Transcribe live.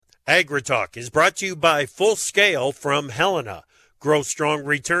AgriTalk is brought to you by Full Scale from Helena. Grow strong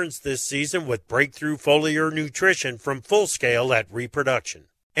returns this season with breakthrough foliar nutrition from Full Scale at Reproduction.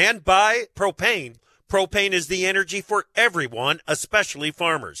 And by Propane. Propane is the energy for everyone, especially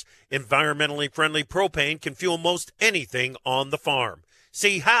farmers. Environmentally friendly propane can fuel most anything on the farm.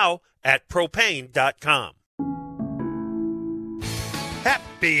 See how at propane.com.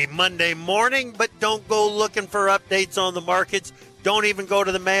 Happy Monday morning, but don't go looking for updates on the markets. Don't even go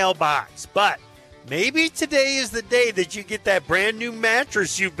to the mailbox. But maybe today is the day that you get that brand new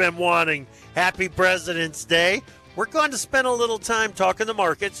mattress you've been wanting. Happy President's Day. We're going to spend a little time talking the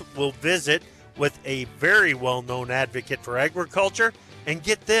markets. We'll visit with a very well-known advocate for agriculture. And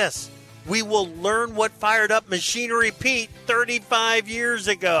get this, we will learn what fired up Machinery Pete 35 years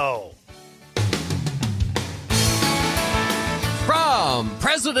ago. From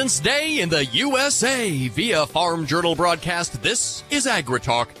President's Day in the USA via Farm Journal broadcast, this is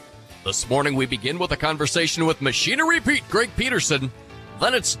AgriTalk. This morning we begin with a conversation with Machinery Pete Greg Peterson.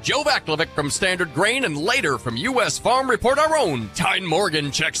 Then it's Joe Vaklovic from Standard Grain, and later from U.S. Farm Report, our own Tyne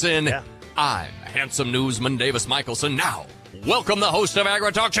Morgan checks in. Yeah. I'm handsome newsman Davis Michelson. Now, welcome the host of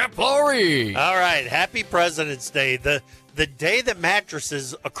AgriTalk, Chip Flory. All right, happy President's Day. The day that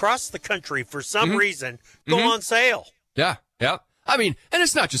mattresses across the country, for some reason, go on sale. Yeah. I mean, and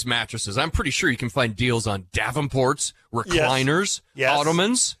it's not just mattresses. I'm pretty sure you can find deals on Davenports, recliners,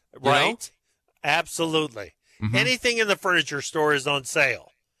 ottomans. Right. Know? Absolutely. Anything in the furniture store is on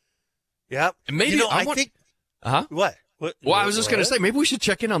sale. Yep. And maybe I think. What? Well, I was just going to say, maybe we should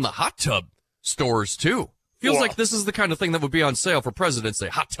check in on the hot tub stores, too. Feels like this is the kind of thing that would be on sale for President's Day.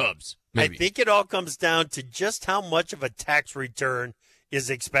 Hot tubs, maybe. I think it all comes down to just how much of a tax return is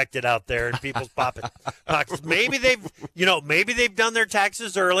expected out there in people's pockets. Maybe they've done their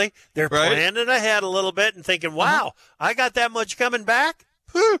taxes early. They're planning ahead a little bit and thinking, wow, I got that much coming back.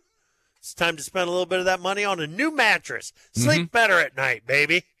 Whew. It's time to spend a little bit of that money on a new mattress. Sleep better at night,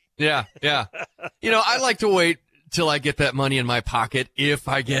 baby. Yeah. I like to wait till I get that money in my pocket, if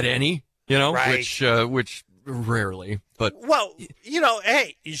I get any, which rarely. But well,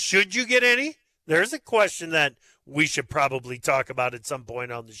 hey, should you get any? There's a question that we should probably talk about at some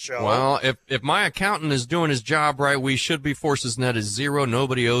point on the show. Well, if my accountant is doing his job right, we should be forces net is zero.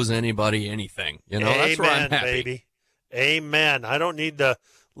 Nobody owes anybody anything. Amen, that's where I'm happy. Baby. Amen. I don't need to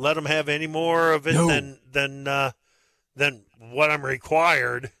let them have any more of it than what I'm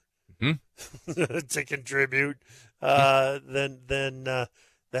required to contribute. That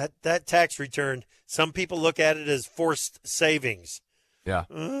tax return. Some people look at it as forced savings. Yeah.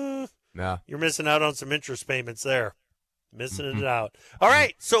 Yeah. You're missing out on some interest payments there. Missing it out. All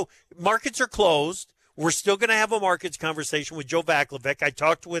right. So markets are closed. We're still going to have a markets conversation with Joe Vaklovic. I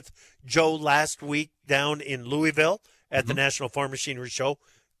talked with Joe last week down in Louisville at the National Farm Machinery Show.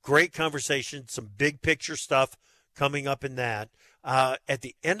 Great conversation. Some big picture stuff coming up in that. At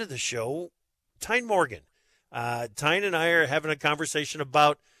the end of the show, Tyne Morgan. Tyne and I are having a conversation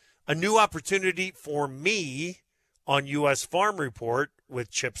about a new opportunity for me on U.S. Farm Report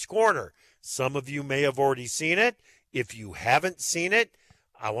with Chip's Corner. Some of you may have already seen it. If you haven't seen it,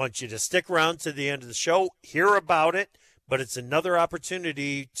 I want you to stick around to the end of the show, hear about it, but it's another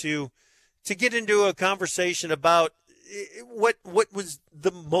opportunity to get into a conversation about what was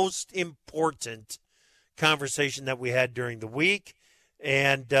the most important conversation that we had during the week.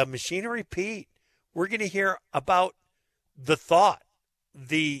 And Machinery Pete, we're going to hear about the thought,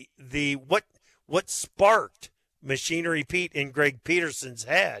 what sparked Machinery Pete in Greg Peterson's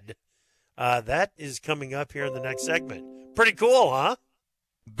head. That is coming up here in the next segment. Pretty cool, huh?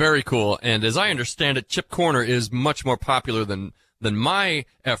 Very cool. And as I understand it, Chip Corner is much more popular than my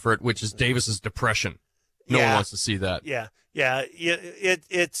effort, which is Davis's depression. No one wants to see that. Yeah.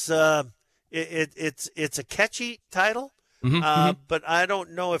 It's a catchy title, but I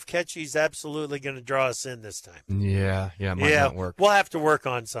don't know if catchy's absolutely going to draw us in this time. Yeah, it might not work. We'll have to work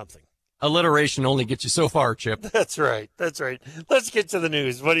on something. Alliteration only gets you so far, Chip. That's right. Let's get to the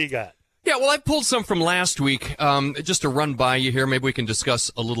news. What do you got? Yeah, well, I pulled some from last week just to run by you here. Maybe we can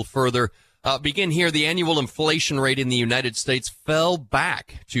discuss a little further. Begin here. The annual inflation rate in the United States fell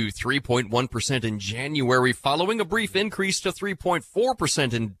back to 3.1% in January, following a brief increase to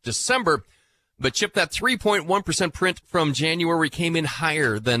 3.4% in December. But, Chip, that 3.1% print from January came in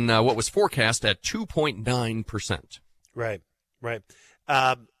higher than what was forecast at 2.9%. Right.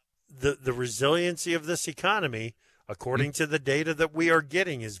 The resiliency of this economy, according to the data that we are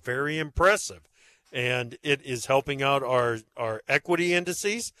getting, is very impressive. And it is helping out our equity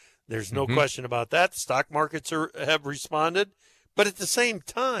indices. There's no question about that. Stock markets have responded. But at the same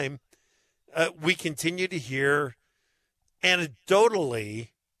time, we continue to hear anecdotally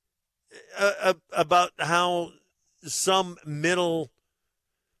about how some middle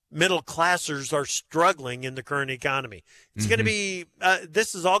classers are struggling in the current economy. It's going to be,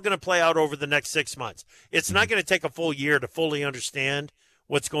 this is all going to play out over the next 6 months. It's not going to take a full year to fully understand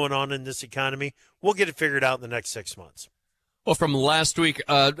what's going on in this economy. We'll get it figured out in the next 6 months. Well, from last week,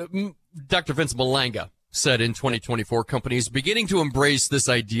 Dr. Vince Malanga said in 2024, companies beginning to embrace this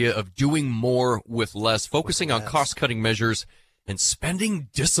idea of doing more with less, focusing on cost-cutting measures and spending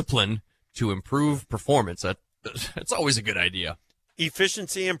discipline to improve performance. That's always a good idea.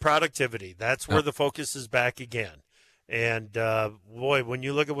 Efficiency and productivity. That's where the focus is back again. And, boy, when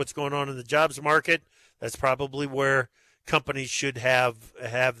you look at what's going on in the jobs market, that's probably where companies should have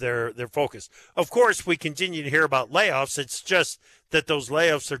their focus. Of course, we continue to hear about layoffs. It's just that those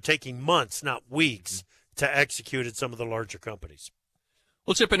layoffs are taking months, not weeks, to execute at some of the larger companies.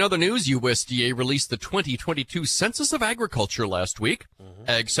 Well, Chip, in other news, USDA released the 2022 Census of Agriculture last week.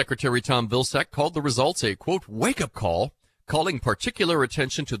 Ag Secretary Tom Vilsack called the results a, quote, wake-up call, calling particular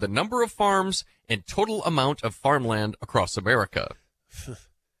attention to the number of farms and total amount of farmland across America.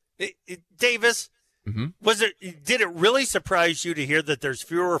 Davis, did it really surprise you to hear that there's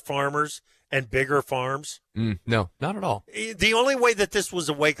fewer farmers and bigger farms? No, not at all. The only way that this was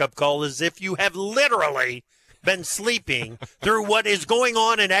a wake-up call is if you have literally been sleeping through what is going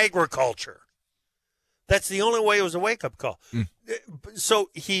on in agriculture. That's the only way it was a wake-up call. So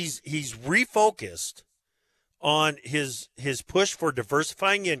he's refocused on his push for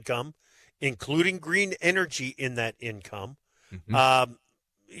diversifying income, including green energy in that income.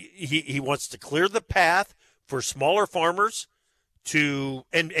 He wants to clear the path for smaller farmers to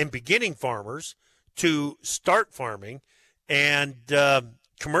and beginning farmers to start farming, and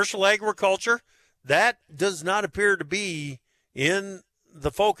commercial agriculture, that does not appear to be in the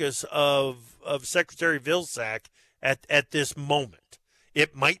focus of Secretary Vilsack at this moment.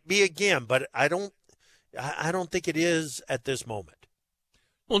 It might be again, but I don't think it is at this moment.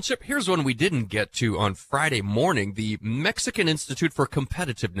 Well, Chip, here's one we didn't get to on Friday morning. The Mexican Institute for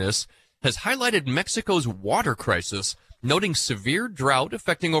Competitiveness has highlighted Mexico's water crisis, noting severe drought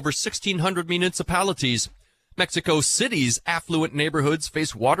affecting over 1,600 municipalities. Mexico City's affluent neighborhoods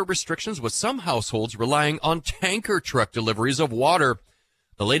face water restrictions, with some households relying on tanker truck deliveries of water.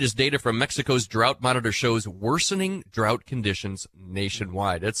 The latest data from Mexico's drought monitor shows worsening drought conditions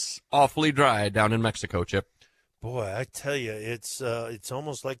nationwide. It's awfully dry down in Mexico, Chip. Boy, I tell you, it's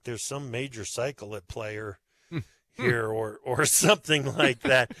almost like there's some major cycle at play here or something like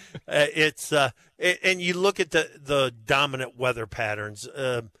that. And you look at the dominant weather patterns.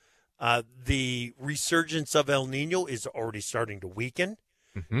 The resurgence of El Nino is already starting to weaken,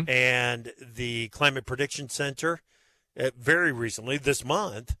 and the Climate Prediction Center very recently, this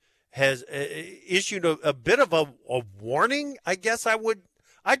month, has issued a bit of a warning. I guess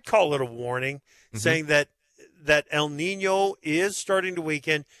I'd call it a warning, saying that El Nino is starting to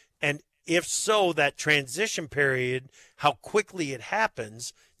weaken, and if so, that transition period, how quickly it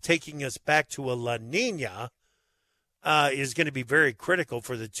happens, taking us back to a La Nina, is going to be very critical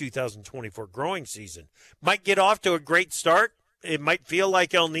for the 2024 growing season. Might get off to a great start. It might feel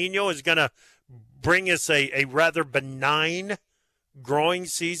like El Nino is going to bring us a rather benign growing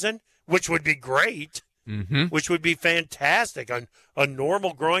season, which would be great, which would be fantastic, a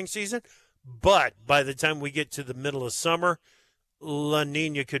normal growing season. But by the time we get to the middle of summer, La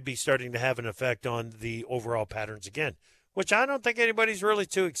Nina could be starting to have an effect on the overall patterns again, which I don't think anybody's really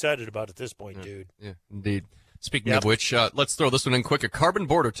too excited about at this point, dude. Yeah, indeed. Speaking of which, let's throw this one in quick. A carbon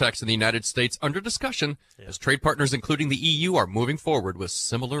border tax in the United States under discussion as trade partners, including the EU, are moving forward with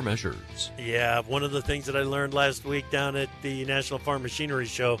similar measures. Yeah, one of the things that I learned last week down at the National Farm Machinery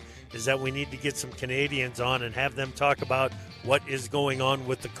Show is that we need to get some Canadians on and have them talk about what is going on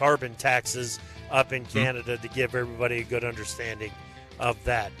with the carbon taxes up in Canada to give everybody a good understanding of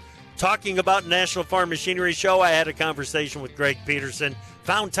that. Talking about National Farm Machinery Show, I had a conversation with Greg Peterson.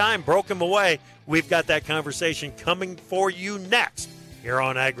 Found time, broke him away. We've got that conversation coming for you next here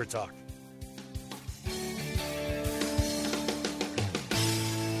on AgriTalk.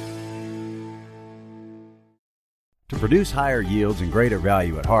 To produce higher yields and greater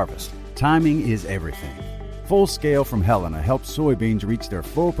value at harvest, timing is everything. Full Scale from Helena helps soybeans reach their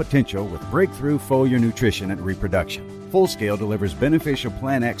full potential with breakthrough foliar nutrition and reproduction. Full Scale delivers beneficial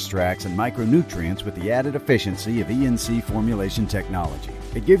plant extracts and micronutrients with the added efficiency of ENC formulation technology.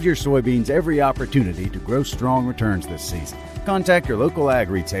 It gives your soybeans every opportunity to grow strong returns this season. Contact your local ag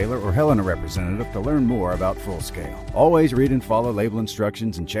retailer or Helena representative to learn more about Full Scale. Always read and follow label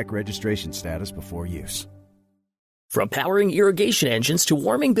instructions and check registration status before use. From powering irrigation engines to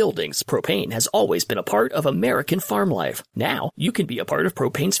warming buildings, propane has always been a part of American farm life. Now, you can be a part of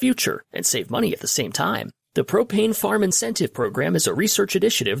propane's future and save money at the same time. The Propane Farm Incentive Program is a research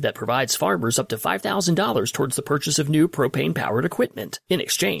initiative that provides farmers up to $5,000 towards the purchase of new propane-powered equipment. In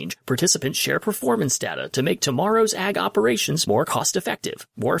exchange, participants share performance data to make tomorrow's ag operations more cost-effective,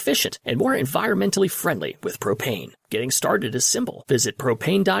 more efficient, and more environmentally friendly with propane. Getting started is simple. Visit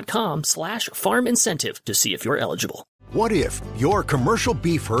propane.com/farm incentive to see if you're eligible. What if your commercial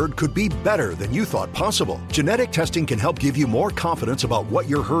beef herd could be better than you thought possible? Genetic testing can help give you more confidence about what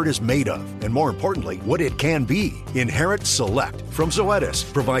your herd is made of, and more importantly, what it can be. Inherit Select from Zoetis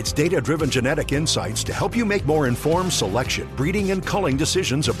provides data-driven genetic insights to help you make more informed selection, breeding, and culling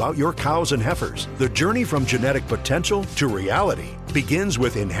decisions about your cows and heifers. The journey from genetic potential to reality begins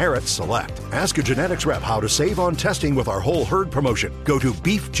with Inherit Select. Ask a genetics rep how to save on testing with our whole herd promotion. Go to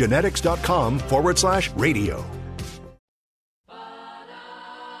beefgenetics.com/radio.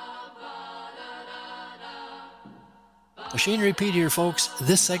 Machine Repeat here, folks.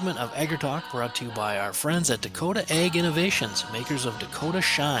 This segment of AgriTalk brought to you by our friends at Dakota Ag Innovations, makers of Dakota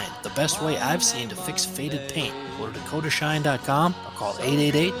Shine, the best way I've seen to fix faded paint. Go to dakotashine.com or call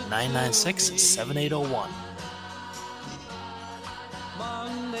 888-996-7801.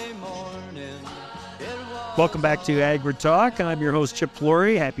 Welcome back to AgriTalk. I'm your host, Chip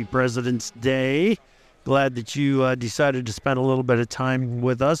Flory. Happy President's Day. Glad that you decided to spend a little bit of time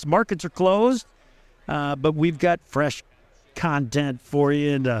with us. Markets are closed, but we've got fresh content for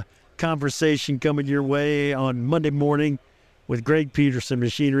you and a conversation coming your way on Monday morning with Greg Peterson,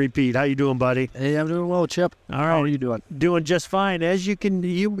 Machine Repeat. How you doing, buddy? Hey, I'm doing well, Chip. All right. How are you doing? Doing just fine. As you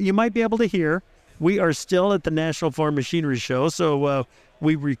might be able to hear, we are still at the National Farm Machinery Show, so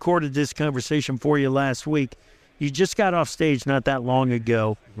we recorded this conversation for you last week. You just got off stage not that long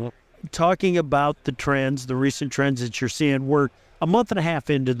ago talking about the trends, the recent trends that you're seeing. We're a month and a half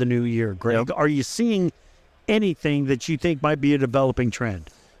into the new year, Greg. Yep. Are you seeing anything that you think might be a developing trend?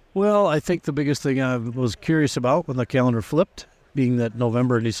 Well, I think the biggest thing I was curious about when the calendar flipped, being that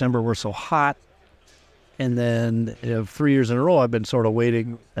November and December were so hot, and then 3 years in a row I've been sort of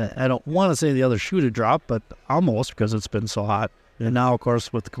waiting. I don't want to say the other shoe to drop, but almost, because it's been so hot. And now, of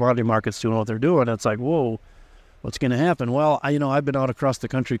course, with the commodity markets doing what they're doing, it's like, whoa, what's going to happen? Well, I've been out across the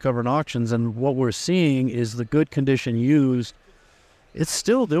country covering auctions, and what we're seeing is the good condition used. It's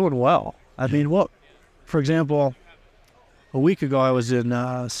still doing well. I mean, for example, a week ago I was in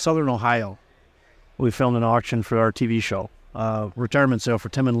southern Ohio. We filmed an auction for our TV show, retirement sale for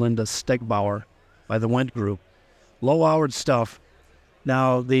Tim and Linda Stegbauer by the Wendt Group. Low-hour stuff.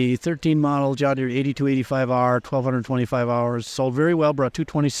 Now, the 13 model John Deere 8285R, 1,225 hours, sold very well, brought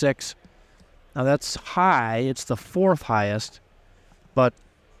 226. Now, that's high. It's the fourth highest, but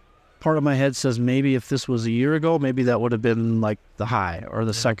part of my head says maybe if this was a year ago, maybe that would have been like the high or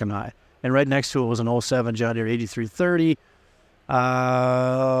the second high. And right next to it was an 07 John Deere 8330,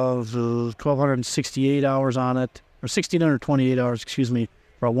 1,268 hours on it, or 1,628 hours,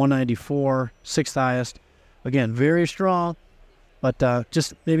 about 194, sixth highest. Again, very strong, but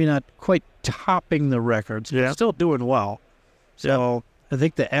just maybe not quite topping the records. Yeah. Still doing well. So I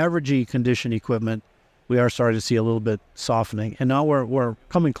think the average condition equipment, we are starting to see a little bit softening. And now we're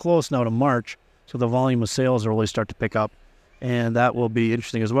coming close now to March, so the volume of sales will really start to pick up. And that will be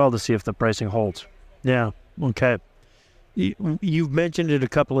interesting as well to see if the pricing holds. Yeah, okay. You've mentioned it a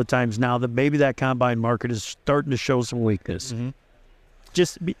couple of times now that maybe that combine market is starting to show some weakness. Mm-hmm.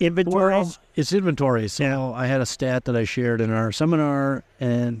 Just inventories? Well, it's inventory. So I had a stat that I shared in our seminar,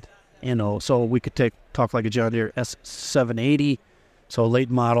 and so we could talk like a John Deere S780, so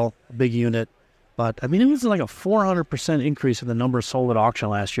late model, big unit. But I mean, it was like a 400% increase in the number sold at auction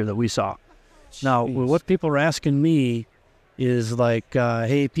last year that we saw. Jeez. Now, what people are asking me is like,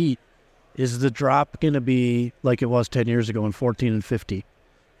 hey, Pete, is the drop going to be like it was 10 years ago in 14 and 50?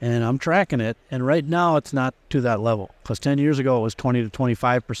 And I'm tracking it, and right now it's not to that level, because 10 years ago it was 20 to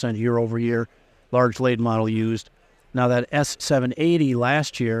 25% year over year, large late model used. Now that S780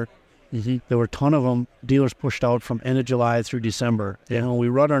 last year, there were a ton of them. Dealers pushed out from end of July through December. And when we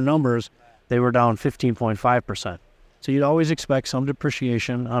run our numbers, they were down 15.5%. So you'd always expect some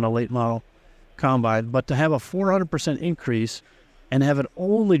depreciation on a late model combine, but to have a 400% increase and have it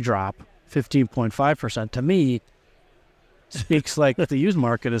only drop 15.5%, to me, speaks like the used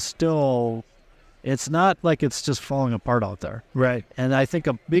market is still, it's not like it's just falling apart out there. Right. And I think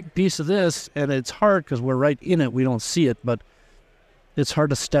a big piece of this, and it's hard because we're right in it, we don't see it, but it's hard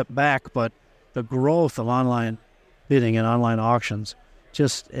to step back, but the growth of online bidding and online auctions,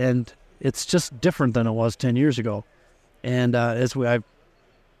 it's just different than it was 10 years ago. And I've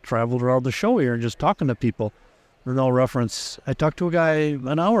traveled around the show here and just talking to people, no reference. I talked to a guy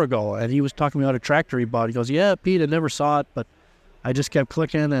an hour ago, and he was talking about a tractor he bought. He goes, "Yeah, Pete, I never saw it, but I just kept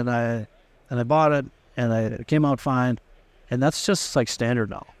clicking, and I bought it, and it came out fine." And that's just like standard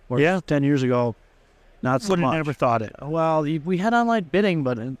now. Whereas 10 years ago, not so much. Would have never thought it. Well, we had online bidding,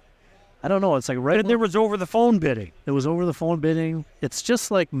 but I don't know. It's like And there was over the phone bidding. It was over the phone bidding. It's just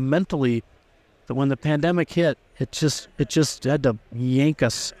like mentally that when the pandemic hit, it just had to yank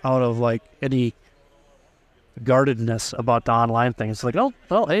us out of like any guardedness about the online thing. It's like, oh,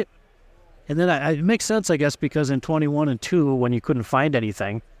 well, hey. And then it makes sense, I guess, because in 21 and 2, when you couldn't find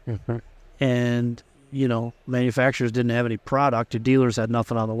anything, and manufacturers didn't have any product, the dealers had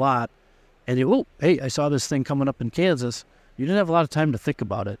nothing on the lot, and hey, I saw this thing coming up in Kansas. You didn't have a lot of time to think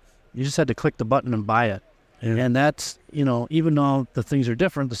about it. You just had to click the button and buy it. Yeah. And that's, even though the things are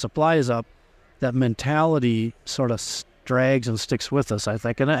different, the supply is up, that mentality sort of drags and sticks with us, I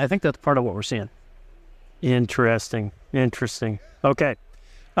think. And I think that's part of what we're seeing. Interesting. Okay.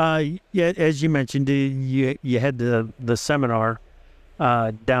 As you mentioned, you had the seminar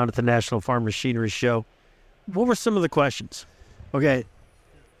down at the National Farm Machinery Show. What were some of the questions? Okay.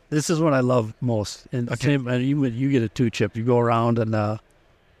 This is what I love most. And you get it too, Chip. You go around and,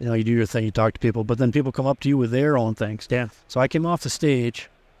 you do your thing, you talk to people, but then people come up to you with their own things. Yeah. So I came off the stage,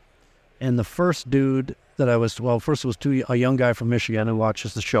 and the first dude that first it was a young guy from Michigan who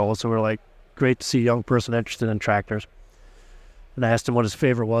watches the show. So we're like, great to see a young person interested in tractors. And I asked him what his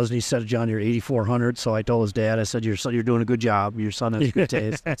favorite was, and he said John Deere 8400. So I told his dad, I said, you're doing a good job. Your son has good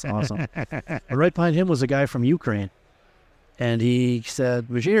taste. That's awesome. But right behind him was a guy from Ukraine. And he said,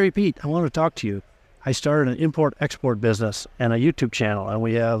 Machinery Pete, I want to talk to you. I started an import-export business and a YouTube channel, and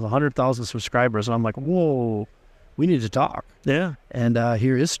we have 100,000 subscribers. And I'm like, whoa, we need to talk. Yeah. And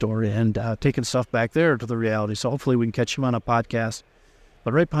hear his story and taking stuff back there to the reality. So hopefully we can catch him on a podcast.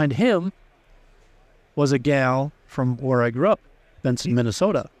 But right behind him was a gal from where I grew up, Benson,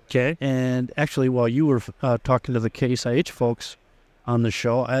 Minnesota. Okay. And actually, while you were talking to the Case IH folks on the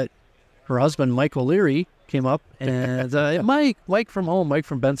show, her husband, Mike O'Leary, came up, and Mike from home, Mike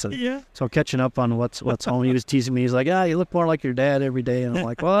from Benson. Yeah. So catching up on what's home. He was teasing me. He's like, you look more like your dad every day. And I'm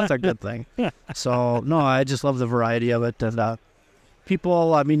like, well, that's a good thing. So, no, I just love the variety of it. And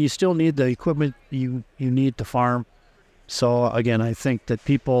people, you still need the equipment you need to farm. So, again, I think that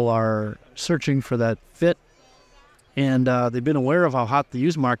people are searching for that fit, and they've been aware of how hot the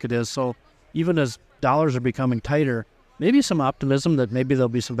used market is. So even as dollars are becoming tighter, maybe some optimism that maybe there'll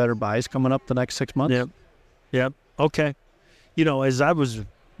be some better buys coming up the next 6 months. Yep. Okay. As I was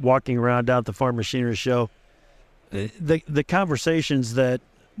walking around down at the Farm Machinery Show, the conversations that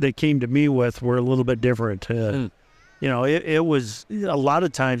they came to me with were a little bit different. It was a lot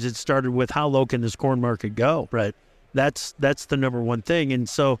of times it started with how low can this corn market go? Right. That's the number one thing. And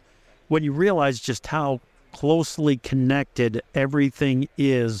so when you realize just how closely connected everything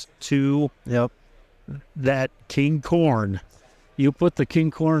is to that king corn. You put the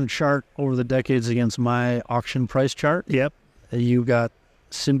king corn chart over the decades against my auction price chart. Yep. You got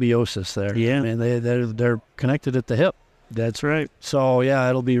symbiosis there. Yeah. They're connected at the hip. That's right. So, yeah,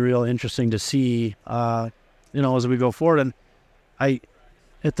 it'll be real interesting to see, as we go forward. And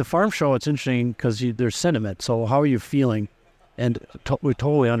at the farm show, it's interesting because there's sentiment. So how are you feeling? And we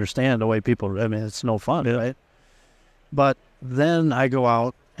totally understand the way people, it's no fun, right? But then I go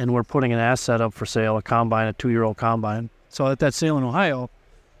out and we're putting an asset up for sale, a combine, a 2-year-old combine. So at that sale in Ohio,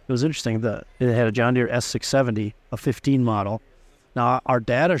 it was interesting that it had a John Deere S670, a 15 model. Now, our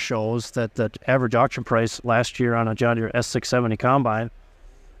data shows that the average auction price last year on a John Deere S670 combine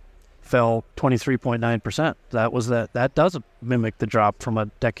fell 23.9%. That doesn't mimic the drop from a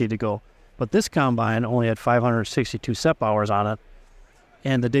decade ago. But this combine only had 562 SEP hours on it.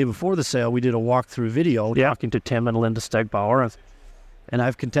 And the day before the sale, we did a walkthrough video talking to Tim and Linda Stegbauer. And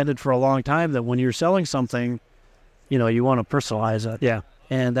I've contended for a long time that when you're selling something, you want to personalize it. Yeah.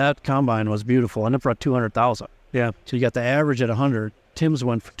 And that combine was beautiful. And it brought 200,000. Yeah. So you got the average at 100. Tim's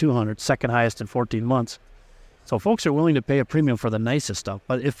went for 200, second highest in 14 months. So folks are willing to pay a premium for the nicest stuff.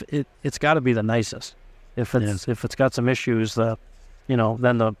 But if it's got to be the nicest. If it's got some issues, then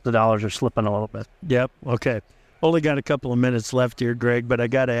the dollars are slipping a little bit. Yep. Okay. Only got a couple of minutes left here, Greg, but I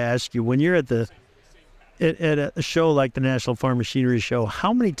got to ask you, when you're at a show like the National Farm Machinery Show,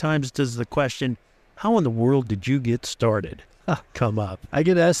 how many times does the question, how in the world did you get started, come up? I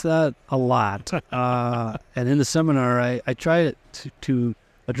get asked that a lot. And in the seminar, I try to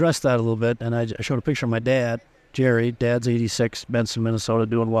address that a little bit. And I showed a picture of my dad, Jerry. Dad's 86, Benson, Minnesota,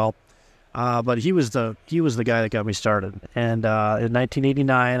 doing well. But he was the guy that got me started. And in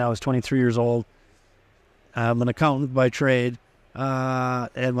 1989, I was 23 years old. I'm an accountant by trade,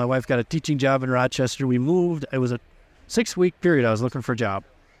 and my wife got a teaching job in Rochester. We moved. It was a 6-week period. I was looking for a job,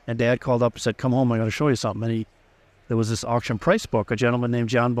 and Dad called up and said, "Come home. I'm going to show you something." And there was this auction price book. A gentleman named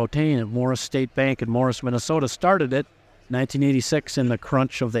John Botane at Morris State Bank in Morris, Minnesota, started it in 1986 in the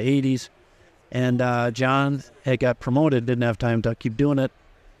crunch of the 80s. And John had got promoted, didn't have time to keep doing it.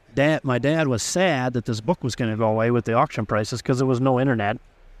 My dad was sad that this book was going to go away with the auction prices because there was no internet.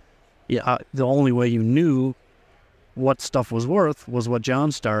 The only way you knew what stuff was worth was what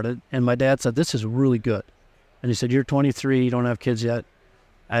John started. And my dad said, "This is really good." And he said, "You're 23, you don't have kids yet."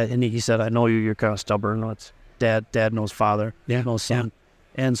 And he said, "I know you're kind of stubborn. It's dad knows father, knows son."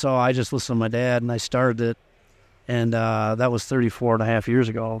 Yeah. And so I just listened to my dad, and I started it. And that was 34 and a half years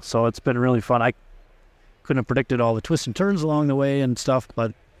ago. So it's been really fun. I couldn't have predicted all the twists and turns along the way and stuff,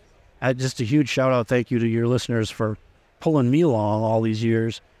 but just a huge shout out, thank you to your listeners for pulling me along all these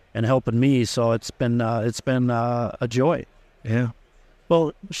years and helping me. So it's been a joy. Yeah.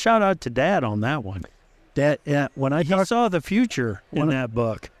 Well, shout out to Dad on that one. Dad, yeah. When I saw the future in that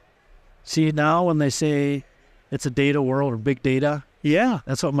book. See, now when they say it's a data world or big data, yeah,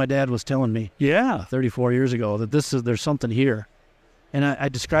 that's what my dad was telling me. Yeah, 34 years ago, that there's something here. And I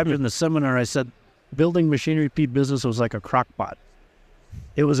described it in the seminar. I said, building machinery repeat business was like a crock pot.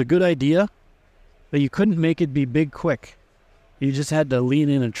 It was a good idea, but you couldn't make it be big quick. You just had to lean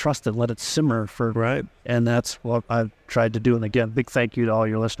in and trust it, let it simmer for right. And that's what I've tried to do. And again, big thank you to all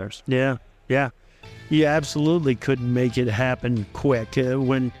your listeners. Yeah. You absolutely couldn't make it happen quick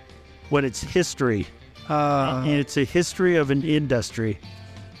when it's history. It's a history of an industry.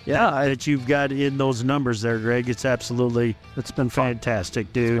 Yeah, that you've got in those numbers there, Greg. It's been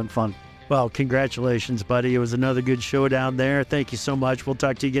fantastic, dude. It's been fun. Well, congratulations, buddy. It was another good show down there. Thank you so much. We'll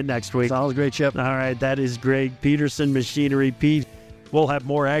talk to you again next week. Sounds great, Chip. All right, that is Greg Peterson, Machinery Pete. We'll have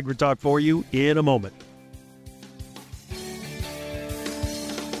more AgriTalk for you in a moment.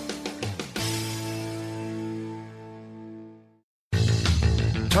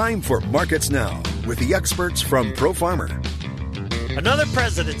 Time for Markets Now with the experts from Pro Farmer. Another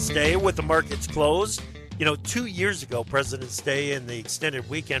President's Day with the markets closed. 2 years ago, President's Day and the extended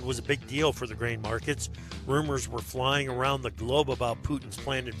weekend was a big deal for the grain markets. Rumors were flying around the globe about Putin's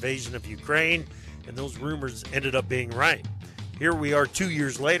planned invasion of Ukraine, and those rumors ended up being right. Here we are 2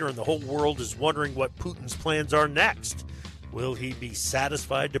 years later, and the whole world is wondering what Putin's plans are next. Will he be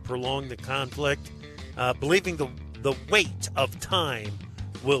satisfied to prolong the conflict, believing the weight of time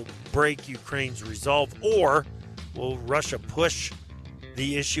will break Ukraine's resolve, or will Russia push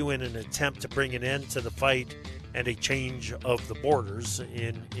the issue in an attempt to bring an end to the fight and a change of the borders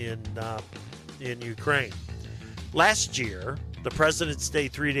in Ukraine? Last year, the President's Day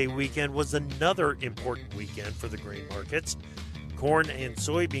 3-day weekend was another important weekend for the grain markets. Corn and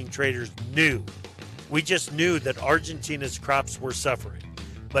soybean traders knew that Argentina's crops were suffering,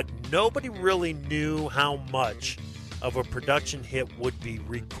 but nobody really knew how much of a production hit would be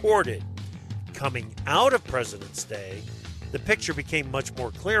recorded. Coming out of President's Day, the picture became much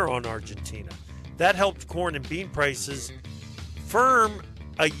more clear on Argentina. That helped corn and bean prices firm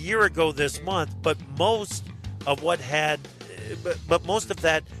a year ago this month, but most of that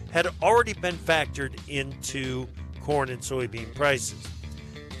had already been factored into corn and soybean prices.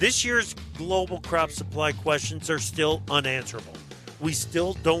 This year's global crop supply questions are still unanswerable. We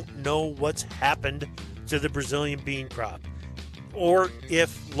still don't know what's happened to the Brazilian bean crop, or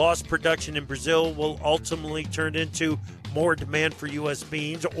if lost production in Brazil will ultimately turn into more demand for U.S.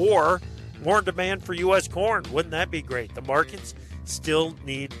 beans or more demand for U.S. corn. Wouldn't that be great? The markets still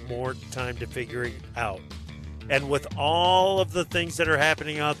need more time to figure it out. And with all of the things that are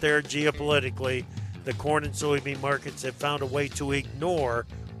happening out there geopolitically, the corn and soybean markets have found a way to ignore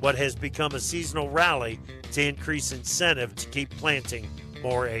what has become a seasonal rally to increase incentive to keep planting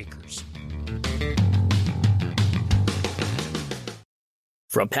more acres.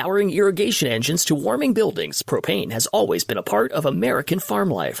 From powering irrigation engines to warming buildings, propane has always been a part of American farm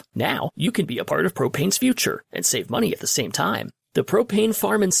life. Now, you can be a part of propane's future and save money at the same time. The Propane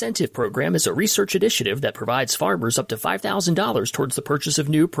Farm Incentive Program is a research initiative that provides farmers up to $5,000 towards the purchase of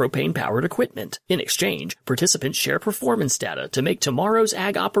new propane-powered equipment. In exchange, participants share performance data to make tomorrow's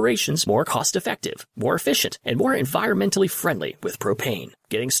ag operations more cost-effective, more efficient, and more environmentally friendly with propane.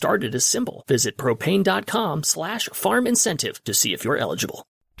 Getting started is simple. Visit propane.com/farm incentive to see if you're eligible.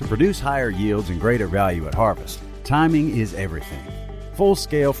 To produce higher yields and greater value at harvest, timing is everything. Full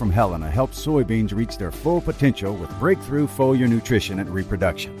Scale from Helena helps soybeans reach their full potential with breakthrough foliar nutrition and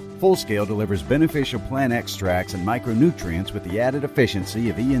reproduction. Full Scale delivers beneficial plant extracts and micronutrients with the added efficiency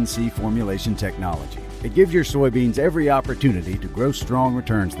of ENC formulation technology. It gives your soybeans every opportunity to grow strong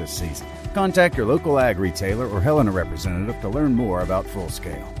returns this season. Contact your local ag retailer or Helena representative to learn more about Full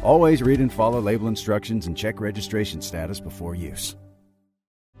Scale. Always read and follow label instructions and check registration status before use.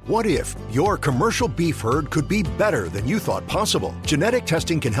 What if your commercial beef herd could be better than you thought possible? Genetic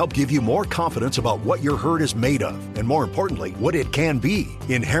testing can help give you more confidence about what your herd is made of, and more importantly, what it can be.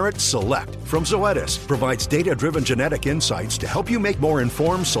 Inherit Select from Zoetis provides data-driven genetic insights to help you make more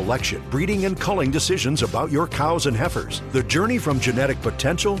informed selection, breeding, and culling decisions about your cows and heifers. The journey from genetic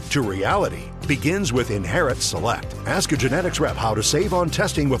potential to reality begins with Inherit Select. Ask a genetics rep how to save on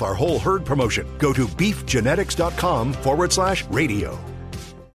testing with our whole herd promotion. Go to beefgenetics.com/radio.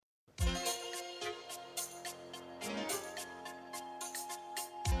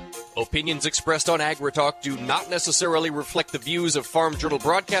 Opinions expressed on AgriTalk do not necessarily reflect the views of Farm Journal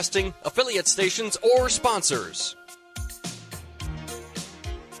Broadcasting, affiliate stations, or sponsors.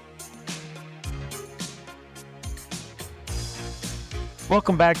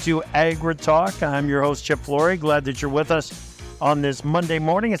 Welcome back to AgriTalk. I'm your host, Chip Flory. Glad that you're with us on this Monday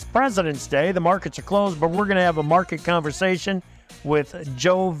morning. It's President's Day. The markets are closed, but we're going to have a market conversation with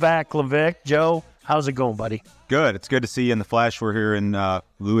Joe Vaclavic. Joe, how's it going, buddy? Good. It's good to see you in the flesh. We're here in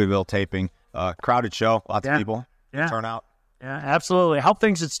Louisville taping. Crowded show. Lots of people. Turn out. Yeah, absolutely. How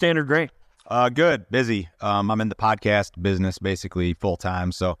things at Standard Grain? Good. Busy. I'm in the podcast business basically full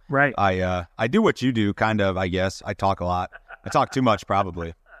time. So right. I do what you do, kind of, I guess. I talk a lot. I talk too much,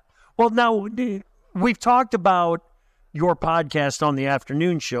 probably. Well, now, we've talked about your podcast on the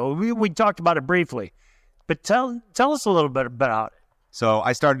afternoon show. We talked about it briefly. But tell us a little bit about it. So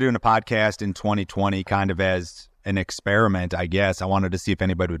I started doing a podcast in 2020 kind of as an experiment, I guess. I wanted to see if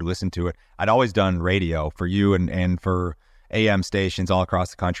anybody would listen to it. I'd always done radio for you and for AM stations all across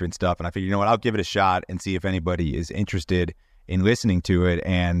the country and stuff. And I figured, you know what, I'll give it a shot and see if anybody is interested in listening to it.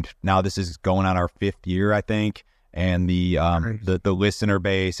 And now this is going on our 5th year, I think. And the listener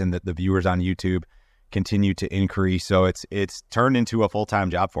base and the viewers on YouTube continue to increase. So it's turned into a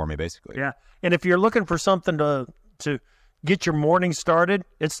full-time job for me, basically. Yeah. And if you're looking for something to get your morning started,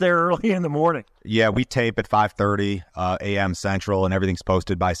 it's there early in the morning. Yeah, we tape at 5:30 a.m. Central, and everything's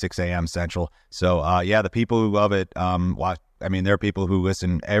posted by 6 a.m. Central. So, the people who love it, there are people who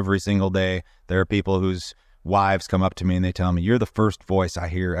listen every single day. There are people whose wives come up to me and they tell me, "You're the first voice I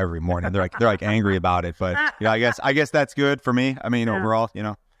hear every morning." They're like angry about it, but I guess that's good for me. I mean, overall, if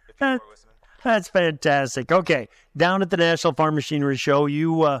people are listening. That's fantastic. Okay, down at the National Farm Machinery Show,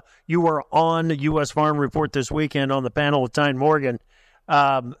 you were on the U.S. Farm Report this weekend on the panel with Tyne Morgan.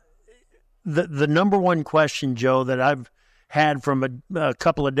 The number one question, Joe, that I've had from a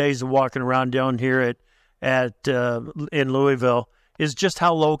couple of days of walking around down here in Louisville is just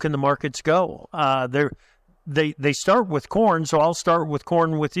how low can the markets go? They start with corn, so I'll start with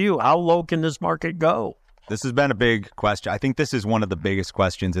corn with you. How low can this market go? This has been a big question. I think this is one of the biggest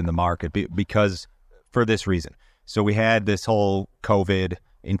questions in the market because for this reason. So we had this whole COVID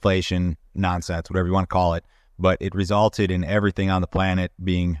inflation nonsense, whatever you want to call it, but it resulted in everything on the planet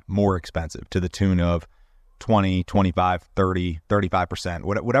being more expensive to the tune of 20, 25, 30, 35%,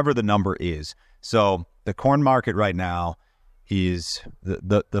 whatever the number is. So the corn market right now is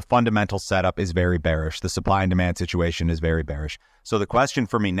the fundamental setup is very bearish. The supply and demand situation is very bearish. So the question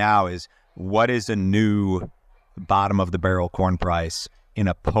for me now is, what is a new bottom of the barrel corn price in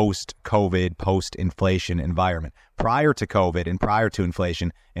a post-COVID, post-inflation environment? Prior to COVID and prior to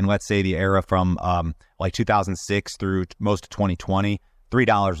inflation, and let's say the era from 2006 through most of 2020,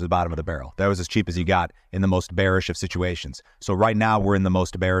 $3 was the bottom of the barrel. That was as cheap as you got in the most bearish of situations. So right now we're in the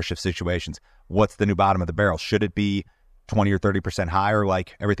most bearish of situations. What's the new bottom of the barrel? Should it be 20 or 30% higher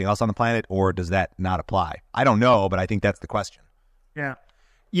like everything else on the planet, or does that not apply? I don't know, but I think that's the question. Yeah.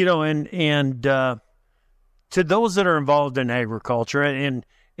 And to those that are involved in agriculture and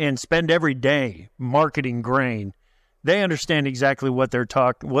spend every day marketing grain, they understand exactly what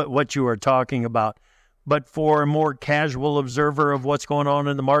what you are talking about. But for a more casual observer of what's going on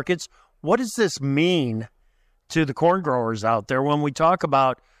in the markets, what does this mean to the corn growers out there when we talk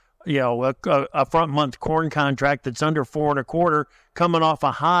about a front month corn contract that's under 4.25 coming off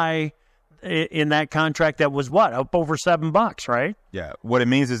a high in that contract that was up over $7, right? Yeah. What it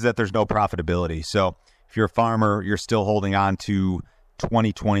means is that there's no profitability. So if you're a farmer, you're still holding on to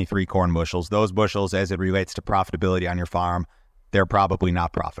 2023 corn bushels. Those bushels, as it relates to profitability on your farm, they're probably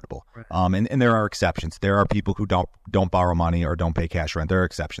not profitable. Right. And there are exceptions. There are people who don't borrow money or don't pay cash rent. There are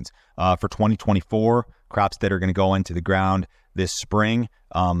exceptions. For 2024, crops that are going to go into the ground this spring,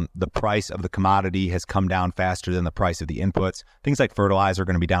 the price of the commodity has come down faster than the price of the inputs. Things like fertilizer are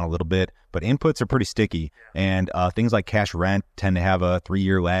going to be down a little bit, but inputs are pretty sticky. And things like cash rent tend to have a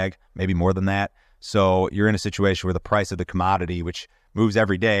 3-year lag, maybe more than that. So you're in a situation where the price of the commodity, which moves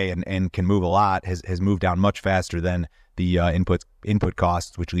every day and can move a lot, has moved down much faster than the input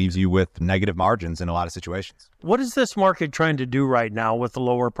costs, which leaves you with negative margins in a lot of situations. What is this market trying to do right now with the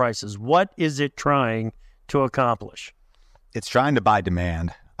lower prices? What is it trying to accomplish? It's trying to buy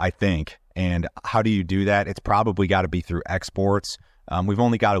demand, I think. And how do you do that? It's probably got to be through exports. We've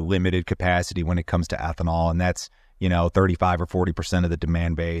only got a limited capacity when it comes to ethanol, and that's 35 or 40% of the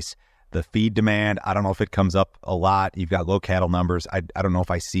demand base. The feed demand, I don't know if it comes up a lot. You've got low cattle numbers. I don't know if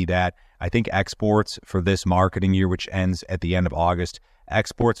I see that. I think exports for this marketing year, which ends at the end of August,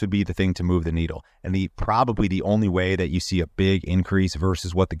 exports would be the thing to move the needle. And probably the only way that you see a big increase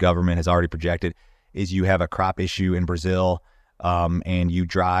versus what the government has already projected is you have a crop issue in Brazil, and you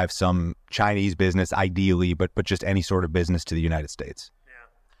drive some Chinese business, ideally, but just any sort of business to the United States.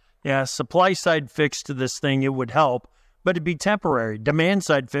 Yeah, supply side fix to this thing, it would help, but it'd be temporary. Demand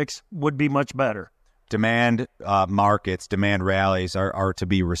side fix would be much better. Demand markets, demand rallies are to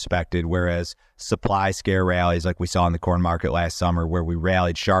be respected, whereas supply scare rallies like we saw in the corn market last summer where we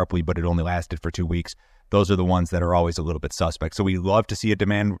rallied sharply, but it only lasted for 2 weeks, those are the ones that are always a little bit suspect. So we love to see a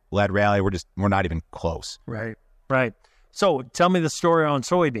demand-led rally. We're not even close. Right. So tell me the story on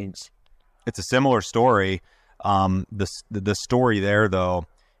soybeans. It's a similar story. The story there, though,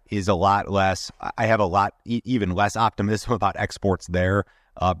 is a lot less. I have even less optimism about exports there.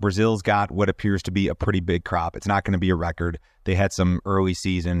 Brazil's got what appears to be a pretty big crop. It's not going to be a record. They had some early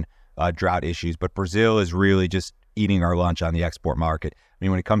season drought issues, but Brazil is really just eating our lunch on the export market. I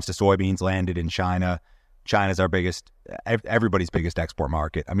mean, when it comes to soybeans landed in China, China's everybody's biggest export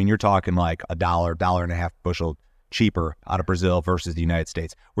market. I mean, you're talking like $1.50 bushel cheaper out of Brazil versus the United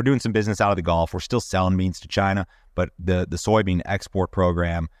States. We're doing some business out of the Gulf. We're still selling beans to China, but the soybean export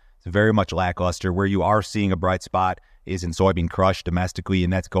program is very much lackluster. Where you are seeing a bright spot is in soybean crush domestically,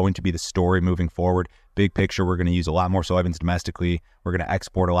 and that's going to be the story moving forward. Big picture, we're going to use a lot more soybeans domestically. We're going to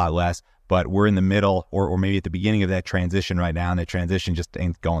export a lot less, but we're in the middle or maybe at the beginning of that transition right now, and that transition just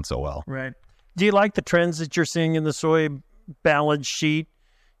ain't going so well. Right. Do you like the trends that you're seeing in the soy balance sheet?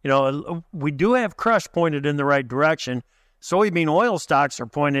 We do have crush pointed in the right direction. Soybean oil stocks are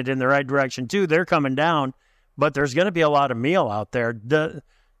pointed in the right direction too. They're coming down, but there's going to be a lot of meal out there.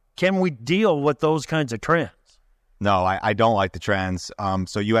 Can we deal with those kinds of trends? No, I don't like the trends.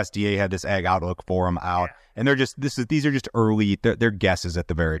 So USDA had this Ag Outlook Forum out, and these are just early. They're guesses at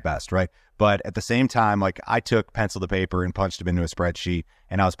the very best, right? But at the same time, like I took pencil to paper and punched them into a spreadsheet,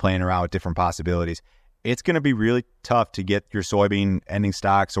 and I was playing around with different possibilities. It's going to be really tough to get your soybean ending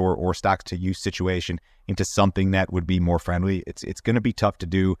stocks or stocks to use situation into something that would be more friendly. It's going to be tough to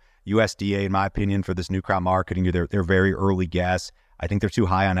do. USDA, in my opinion, for this new crop marketing, they're very early guess. I think they're too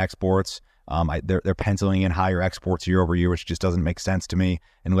high on exports. They're penciling in higher exports year over year, which just doesn't make sense to me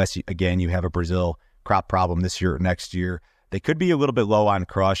unless, you have a Brazil crop problem this year or next year. They could be a little bit low on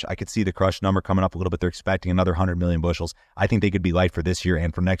crush. I could see the crush number coming up a little bit. They're expecting another 100 million bushels. I think they could be light for this year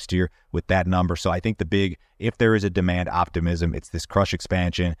and for next year with that number. So I think if there is a demand optimism, it's this crush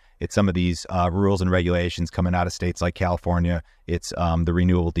expansion. It's some of these rules and regulations coming out of states like California. It's the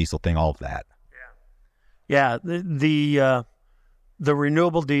renewable diesel thing, all of that. Yeah. The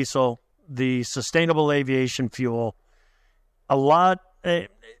renewable diesel, the sustainable aviation fuel,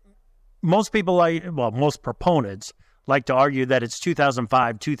 most proponents like to argue that it's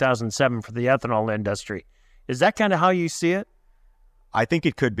 2005, 2007 for the ethanol industry. Is that kind of how you see it? I think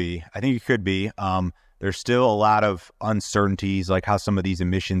it could be. There's still a lot of uncertainties, like how some of these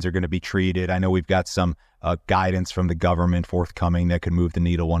emissions are going to be treated. I know we've got some guidance from the government forthcoming that could move the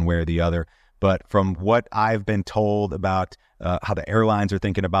needle one way or the other. But from what I've been told about how the airlines are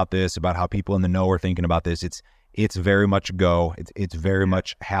thinking about this, about how people in the know are thinking about this, it's very much a go. It's very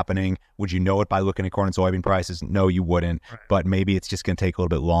much happening. Would you know it by looking at corn and soybean prices? No, you wouldn't. Right. But maybe it's just going to take a little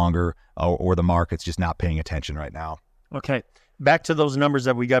bit longer, or the market's just not paying attention right now. Okay. Back to those numbers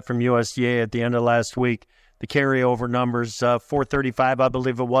that we got from USDA at the end of last week, the carryover numbers, 435, I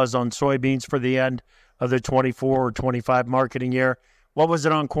believe it was, on soybeans for the end of the 24 or 25 marketing year. What was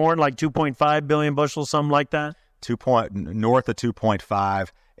it on corn, like 2.5 billion bushels, something like that? North of 2.5,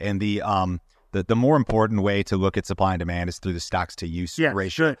 and the more important way to look at supply and demand is through the stocks to use ratio.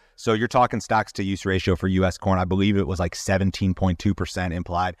 Sure. So you're talking stocks to use ratio for U.S. corn. I believe it was like 17.2%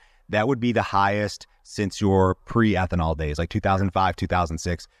 implied. That would be the highest since your pre-ethanol days, like 2005,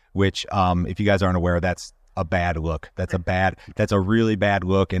 2006, which if you guys aren't aware, that's a bad look. That's a really bad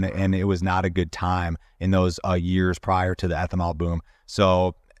look, and it was not a good time in those years prior to the ethanol boom.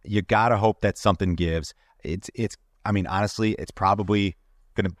 So you got to hope that something gives. Honestly, it's probably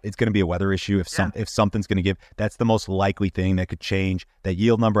gonna be a weather issue. If something's gonna give, that's the most likely thing that could change. That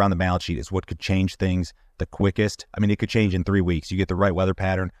yield number on the balance sheet is what could change things the quickest. I mean, it could change in 3 weeks. You get the right weather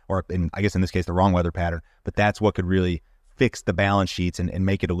pattern, or I guess in this case the wrong weather pattern. But that's what could really fix the balance sheets and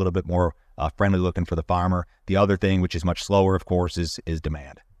make it a little bit more friendly looking for the farmer. The other thing, which is much slower, of course, is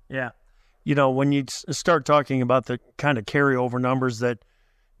demand. Yeah. When you start talking about the kind of carryover numbers that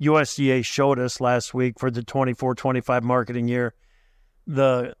USDA showed us last week for the 24-25 marketing year,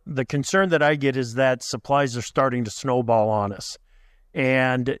 the concern that I get is that supplies are starting to snowball on us.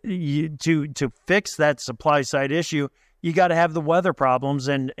 And to fix that supply side issue, you got to have the weather problems,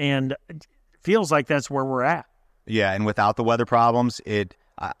 and it feels like that's where we're at. Yeah, and without the weather problems,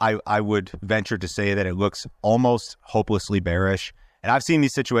 I would venture to say that it looks almost hopelessly bearish. And I've seen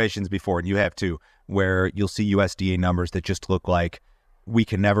these situations before, and you have too, where you'll see USDA numbers that just look like we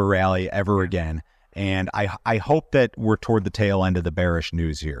can never rally ever again. And I hope that we're toward the tail end of the bearish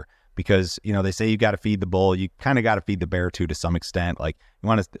news here, because they say you got to feed the bull, you kind of got to feed the bear too to some extent. Like you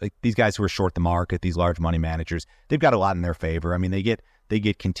want to, like these guys who are short the market, these large money managers, they've got a lot in their favor. I mean, they get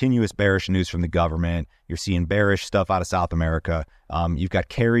continuous bearish news from the government. You're seeing bearish stuff out of South America. You've got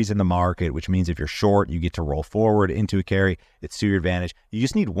carries in the market, which means if you're short, you get to roll forward into a carry. It's to your advantage. You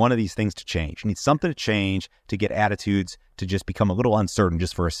just need one of these things to change. You need something to change to get attitudes to just become a little uncertain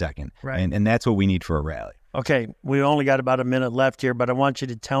just for a second. Right. And that's what we need for a rally. Okay, we only got about a minute left here, but I want you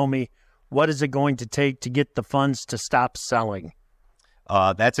to tell me, what is it going to take to get the funds to stop selling?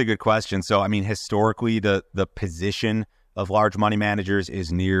 That's a good question. So, I mean, historically, the position of large money managers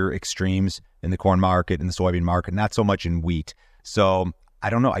is near extremes in the corn market and the soybean market, not so much in wheat. So I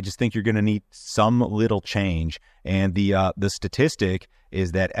don't know. I just think you're going to need some little change. And the statistic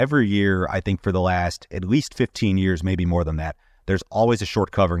is that every year, I think for the last at least 15 years, maybe more than that, there's always a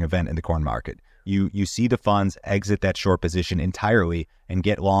short covering event in the corn market. You see the funds exit that short position entirely and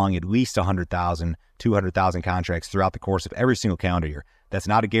get long at least 100,000, 200,000 contracts throughout the course of every single calendar year. That's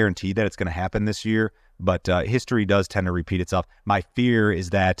not a guarantee that it's going to happen this year, but history does tend to repeat itself. My fear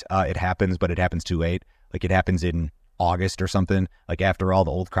is that it happens, but it happens too late. Like it happens in August or something, like after all the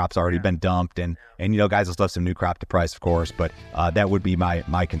old crop's already been dumped, and guys will still have some new crop to price, of course, but that would be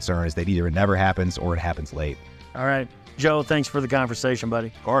my concern, is that either it never happens or it happens late. All right. Joe, thanks for the conversation, buddy.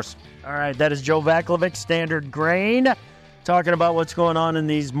 Of course. All right, that is Joe Vaklovic, Standard Grain, talking about what's going on in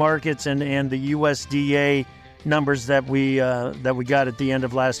these markets and the USDA numbers that we got at the end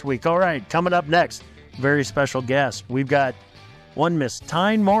of last week. All right, coming up next, very special guest. We've got one Miss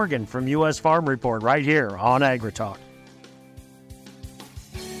Tyne Morgan from U.S. Farm Report right here on AgriTalk.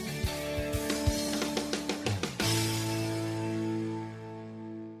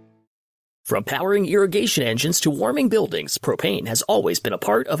 From powering irrigation engines to warming buildings, propane has always been a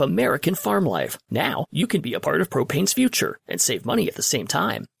part of American farm life. Now, you can be a part of propane's future and save money at the same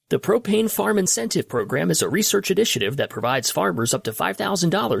time. The Propane Farm Incentive Program is a research initiative that provides farmers up to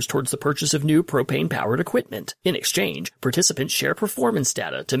 $5,000 towards the purchase of new propane-powered equipment. In exchange, participants share performance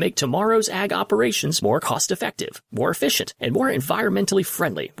data to make tomorrow's ag operations more cost-effective, more efficient, and more environmentally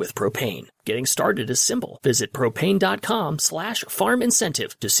friendly with propane. Getting started is simple. Visit propane.com/farm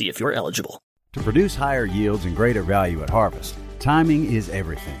incentive to see if you're eligible. To produce higher yields and greater value at harvest, timing is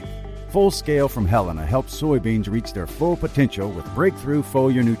everything. Full Scale from Helena helps soybeans reach their full potential with breakthrough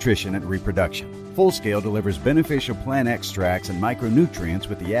foliar nutrition and reproduction. Full Scale delivers beneficial plant extracts and micronutrients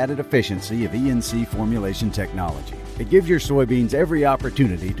with the added efficiency of ENC formulation technology. It gives your soybeans every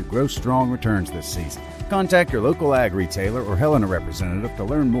opportunity to grow strong returns this season. Contact your local ag retailer or Helena representative to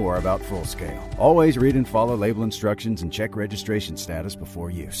learn more about Full Scale. Always read and follow label instructions and check registration status before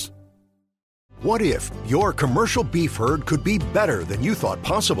use. What if your commercial beef herd could be better than you thought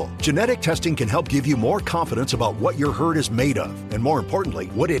possible? Genetic testing can help give you more confidence about what your herd is made of, and more importantly,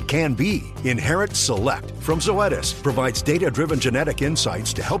 what it can be. Inherit Select from Zoetis provides data-driven genetic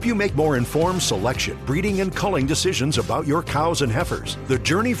insights to help you make more informed selection, breeding, and culling decisions about your cows and heifers. The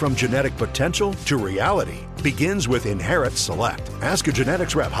journey from genetic potential to reality begins with Inherit Select. Ask a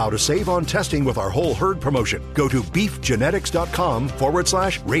genetics rep how to save on testing with our whole herd promotion. Go to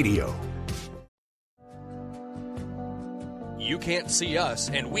beefgenetics.com/radio. You can't see us,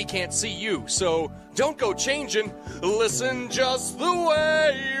 and we can't see you, so don't go changing. Listen just the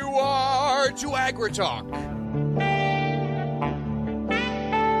way you are to AgriTalk.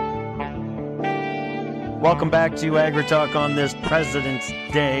 Welcome back to AgriTalk on this President's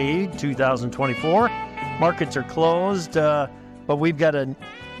Day 2024. Markets are closed, but we've got a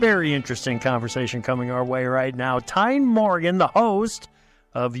very interesting conversation coming our way right now. Tyne Morgan, the host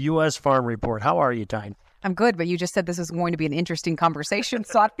of U.S. Farm Report. How are you, Tyne? I'm good, but you just said this is going to be an interesting conversation,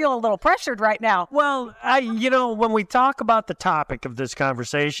 so I feel a little pressured right now. Well, when we talk about the topic of this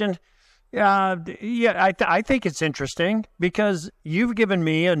conversation, I think it's interesting because you've given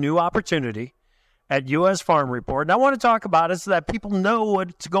me a new opportunity at U.S. Farm Report, and I want to talk about it so that people know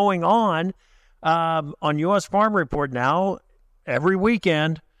what's going on U.S. Farm Report now. Every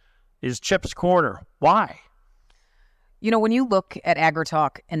weekend is Chip's Corner. Why? When you look at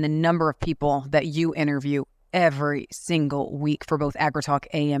AgriTalk and the number of people that you interview every single week for both AgriTalk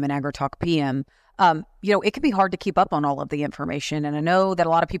AM and AgriTalk PM, it can be hard to keep up on all of the information. And I know that a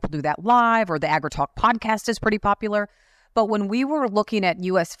lot of people do that live, or the AgriTalk podcast is pretty popular. But when we were looking at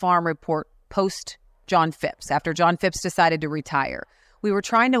U.S. Farm Report post John Phipps, after John Phipps decided to retire, we were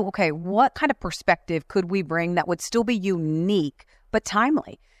trying to, what kind of perspective could we bring that would still be unique but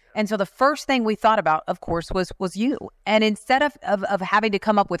timely? And so the first thing we thought about, of course, was you. And instead of having to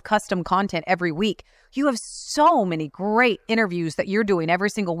come up with custom content every week, you have so many great interviews that you're doing every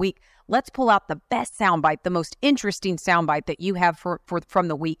single week. Let's pull out the best soundbite, the most interesting soundbite that you have from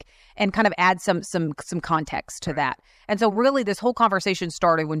the week, and kind of add some context to that. And so really this whole conversation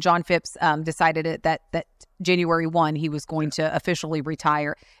started when John Phipps decided that January 1, he was going to officially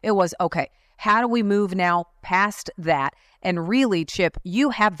retire. It was, how do we move now past that? And really, Chip, you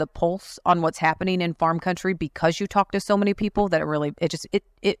have the pulse on what's happening in farm country because you talk to so many people that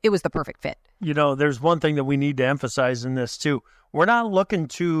it was the perfect fit. There's one thing that we need to emphasize in this too. We're not looking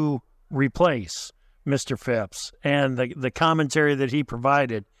to replace Mr. Phipps and the commentary that he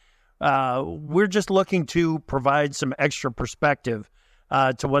provided. We're just looking to provide some extra perspective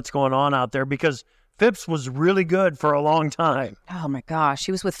to what's going on out there, because Phipps was really good for a long time. Oh my gosh.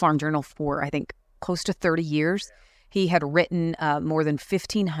 He was with Farm Journal for, I think, close to 30 years. He had written more than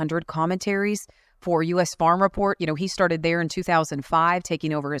 1,500 commentaries for U.S. Farm Report. He started there in 2005,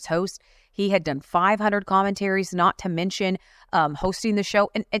 taking over as host. He had done 500 commentaries, not to mention hosting the show.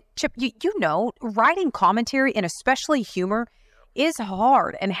 And Chip, writing commentary and especially humor is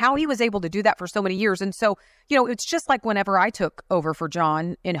hard. And how he was able to do that for so many years. And so, it's just like whenever I took over for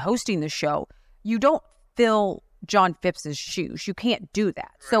John in hosting the show, you don't fill John Phipps's shoes. You can't do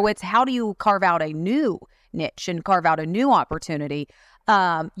that. Right. So it's how do you carve out a new niche and carve out a new opportunity?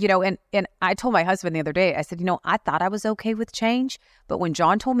 And I told my husband the other day, I said, I thought I was okay with change, but when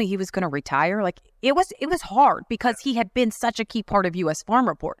John told me he was going to retire, it was hard because he had been such a key part of U.S. Farm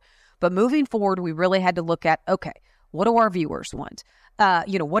Report. But moving forward, we really had to look at, what do our viewers want?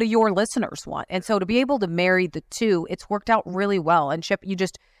 What do your listeners want? And so to be able to marry the two, it's worked out really well. And Chip,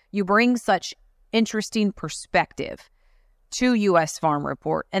 you bring such interesting perspective to U.S. Farm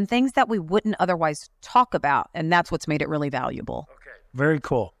Report and things that we wouldn't otherwise talk about. And that's what's made it really valuable. Okay. Very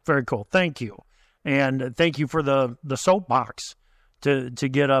cool. Very cool. Thank you. And thank you for the soapbox to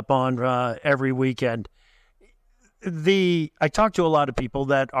get up on every weekend. I talk to a lot of people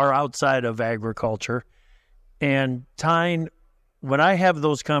that are outside of agriculture, and Tyne, when I have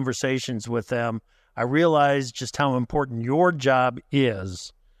those conversations with them, I realize just how important your job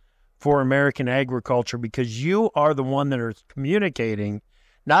is for American agriculture, because you are the one that are communicating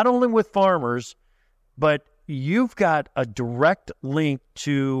not only with farmers, but you've got a direct link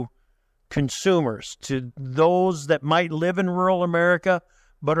to consumers, to those that might live in rural America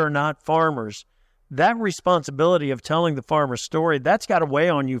but are not farmers. That responsibility of telling the farmer's story, that's got to weigh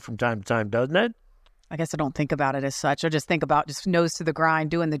on you from time to time, doesn't it? I guess I don't think about it as such. I just think about just nose to the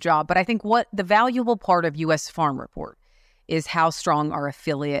grind, doing the job. But I think what the valuable part of U.S. Farm Report is how strong our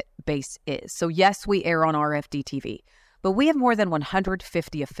affiliate base is. So yes, we air on RFD TV, but we have more than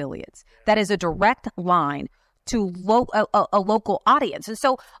 150 affiliates. That is a direct line to a local audience. And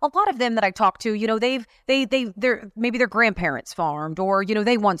so a lot of them that I talk to, they're maybe their grandparents farmed, or,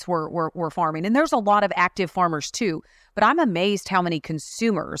 they once were farming. And there's a lot of active farmers too. But I'm amazed how many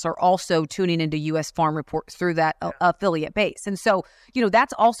consumers are also tuning into U.S. Farm Report through that affiliate base. And so,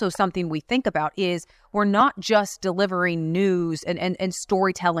 that's also something we think about, is we're not just delivering news and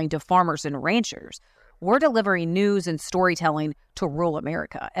storytelling to farmers and ranchers. We're delivering news and storytelling to rural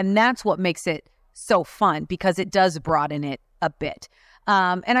America. And that's what makes it so fun, because it does broaden it a bit.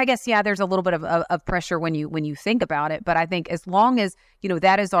 And I guess, there's a little bit of pressure when you think about it. But I think as long as,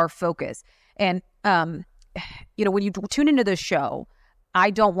 that is our focus. And, when you tune into the show, I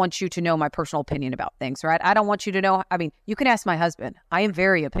don't want you to know my personal opinion about things, right? I don't want you to know. I mean, you can ask my husband. I am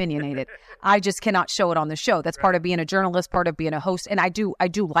very opinionated. I just cannot show it on the show. That's part of being a journalist, part of being a host. And I do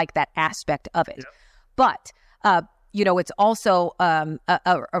like that aspect of it. Yeah. But, it's also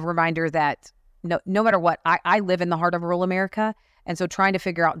a reminder that no matter what, I live in the heart of rural America. And so trying to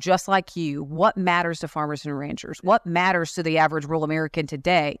figure out, just like you, what matters to farmers and ranchers, what matters to the average rural American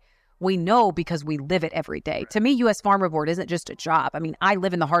today, We know because we live it every day. To me, U.S. Farm Report isn't just a job. I mean, I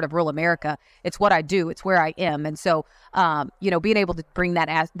live in the heart of rural America. It's what I do. It's where I am. And so, being able to bring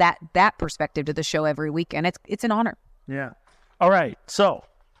that perspective to the show every week, and it's an honor. Yeah. All right. So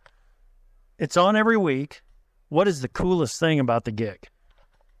it's on every week. What is the coolest thing about the gig?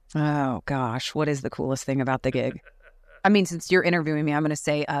 Oh, gosh. What is the coolest thing about the gig? I mean, since you're interviewing me, I'm going to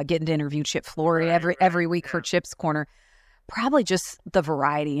say getting to interview Chip Flory every week for Chip's Corner. Probably just the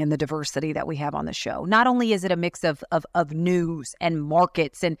variety and the diversity that we have on the show. Not only is it a mix of news and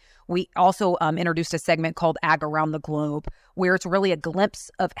markets, and we also introduced a segment called Ag Around the Globe, where it's really a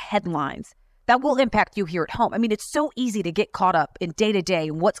glimpse of headlines that will impact you here at home. I mean, it's so easy to get caught up in day-to-day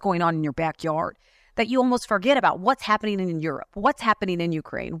and what's going on in your backyard that you almost forget about what's happening in Europe, what's happening in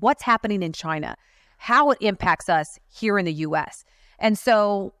Ukraine, what's happening in China, how it impacts us here in the U.S. And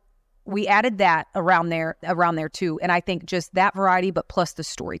so we added that around there too. And I think just that variety, but plus the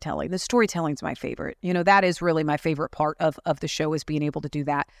storytelling. The storytelling's my favorite. That is really my favorite part of the show, is being able to do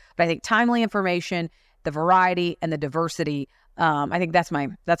that. But I think timely information, the variety, and the diversity, I think that's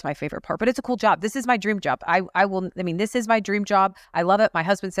my favorite part. But it's a cool job. This is my dream job. This is my dream job. I love it. My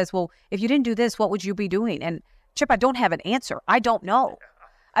husband says, well, if you didn't do this, what would you be doing? And Chip, I don't have an answer. I don't know.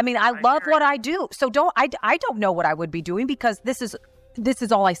 I mean, I love what I do. So I don't know what I would be doing, because this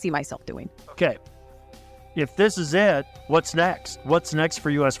is all I see myself doing. Okay. If this is it, what's next? What's next for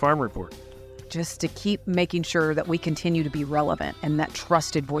U.S. Farm Report? Just to keep making sure that we continue to be relevant and that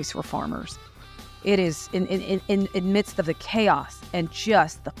trusted voice for farmers. It is in midst of the chaos and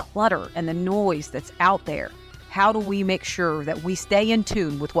just the clutter and the noise that's out there. How do we make sure that we stay in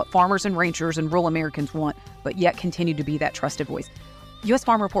tune with what farmers and ranchers and rural Americans want, but yet continue to be that trusted voice? U.S.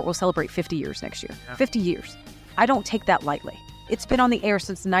 Farm Report will celebrate 50 years next year. Yeah. 50 years. I don't take that lightly. It's been on the air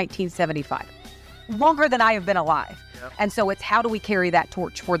since 1975, longer than I have been alive. Yep. And so it's how do we carry that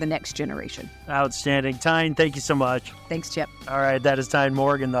torch for the next generation? Outstanding. Tyne, thank you so much. Thanks, Chip. All right, that is Tyne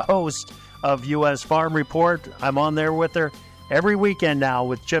Morgan, the host of U.S. Farm Report. I'm on there with her every weekend now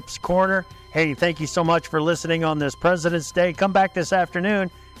with Chip's Corner. Hey, thank you so much for listening on this President's Day. Come back this afternoon.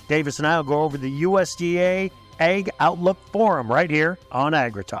 Davis and I will go over the USDA Ag Outlook Forum right here on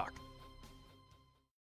AgriTalk.